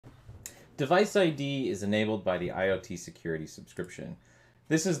Device ID is enabled by the IoT Security subscription.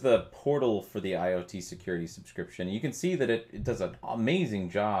 This is the portal for the IoT Security subscription. You can see that it does an amazing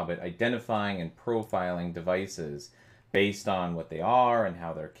job at identifying and profiling devices based on what they are and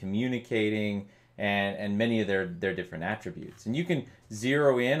how they're communicating and many of their different attributes. And you can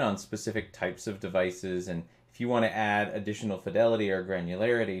zero in on specific types of devices, and if you want to add additional fidelity or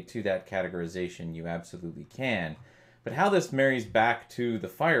granularity to that categorization, you absolutely can. But how this marries back to the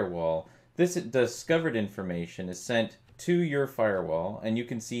firewall, this discovered information is sent to your firewall, and you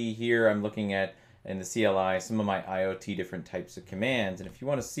can see here I'm looking at in the CLI some of my IoT different types of commands, and if you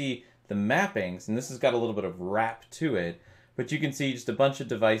want to see the mappings, and this has got a little bit of wrap to it, but you can see just a bunch of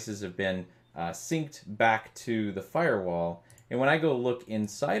devices have been synced back to the firewall. And when I go look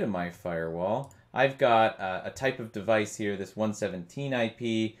inside of my firewall, I've got a type of device here, this 117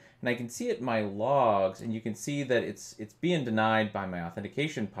 IP, and I can see it in my logs, and you can see that it's being denied by my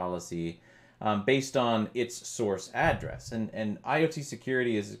authentication policy based on its source address. And IoT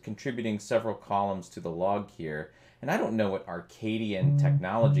Security is contributing several columns to the log here. And I don't know what Arcadian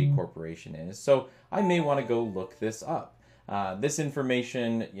Technology Corporation is, so I may want to go look this up. This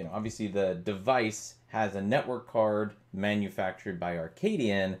information, obviously the device has a network card manufactured by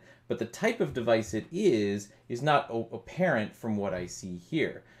Arcadian, but the type of device it is not apparent from what I see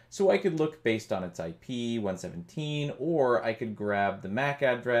here. So I could look based on its IP, 117, or I could grab the MAC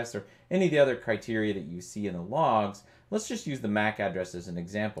address or any of the other criteria that you see in the logs. Let's just use the MAC address as an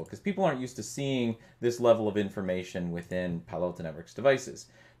example, because people aren't used to seeing this level of information within Palo Alto Networks devices.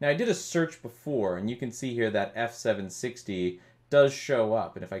 Now, I did a search before, and you can see here that F760 does show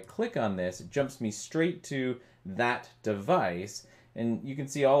up. And if I click on this, it jumps me straight to that device. And you can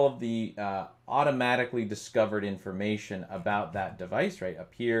see all of the automatically discovered information about that device right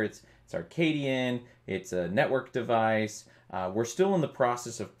up here. It's Arcadian, it's a network device. We're still in the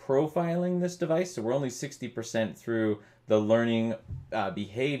process of profiling this device, so we're only 60% through the learning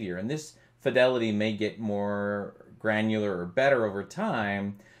behavior. And this fidelity may get more granular or better over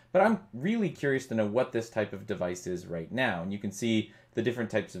time, but I'm really curious to know what this type of device is right now. And you can see the different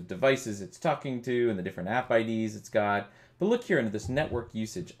types of devices it's talking to and the different app IDs it's got. But look here into this network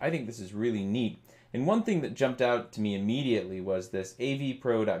usage. I think this is really neat. And one thing that jumped out to me immediately was this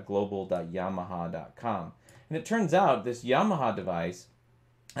avpro.global.yamaha.com. And it turns out this Yamaha device,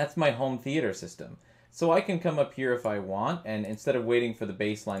 that's my home theater system. So I can come up here if I want, and instead of waiting for the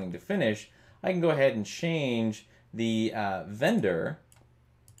baselining to finish, I can go ahead and change the vendor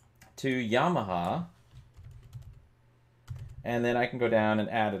to Yamaha. And then I can go down and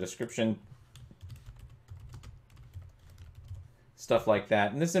add a description, stuff like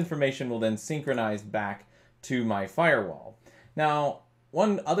that. And this information will then synchronize back to my firewall. Now,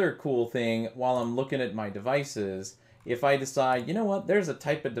 one other cool thing while I'm looking at my devices, if I decide, you know what, there's a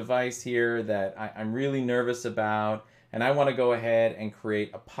type of device here that I'm really nervous about, and I want to go ahead and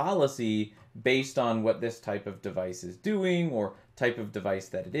create a policy based on what this type of device is doing, or type of device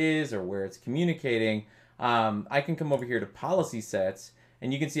that it is, or where it's communicating, I can come over here to policy sets,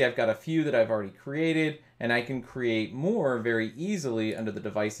 and you can see I've got a few that I've already created, and I can create more very easily under the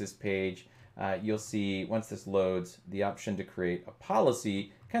devices page. You'll see once this loads the option to create a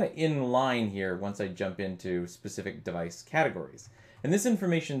policy kind of in line here once I jump into specific device categories. And this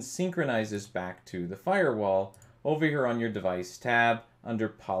information synchronizes back to the firewall over here on your device tab under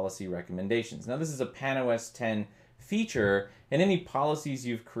policy recommendations. Now this is a PanOS 10 feature, and any policies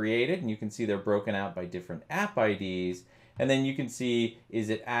you've created, and you can see they're broken out by different app IDs, and then you can see is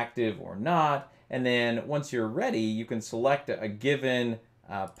it active or not, and then once you're ready you can select a given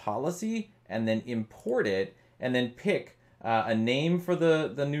policy and then import it, and then pick a name for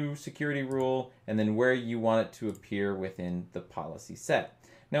the new security rule, and then where you want it to appear within the policy set.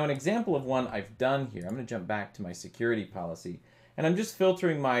 Now, an example of one I've done here, I'm going to jump back to my security policy, and I'm just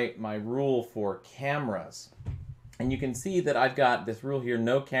filtering my rule for cameras. And you can see that I've got this rule here,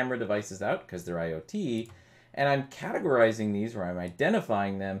 no camera devices out, because they're IoT, and I'm categorizing these, or I'm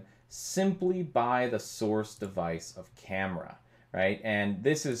identifying them simply by the source device of camera, right? And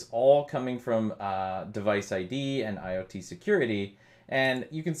this is all coming from device ID and IoT security. And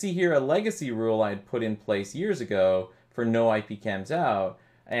you can see here a legacy rule I had put in place years ago for no IP cams out,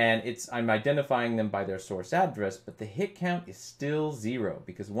 and I'm identifying them by their source address, but the hit count is still 0,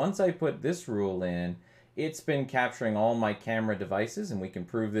 because once I put this rule in, it's been capturing all my camera devices, and we can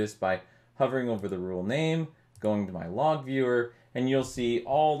prove this by hovering over the rule name, going to my log viewer, and you'll see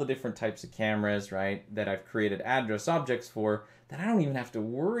all the different types of cameras, right, that I've created address objects for that I don't even have to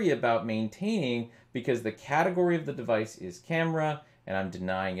worry about maintaining, because the category of the device is camera, and I'm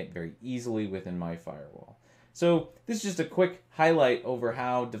denying it very easily within my firewall. So this is just a quick highlight over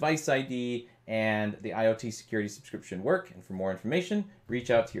how Device ID and the IoT security subscription work. And for more information, reach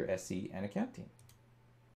out to your SE and account team.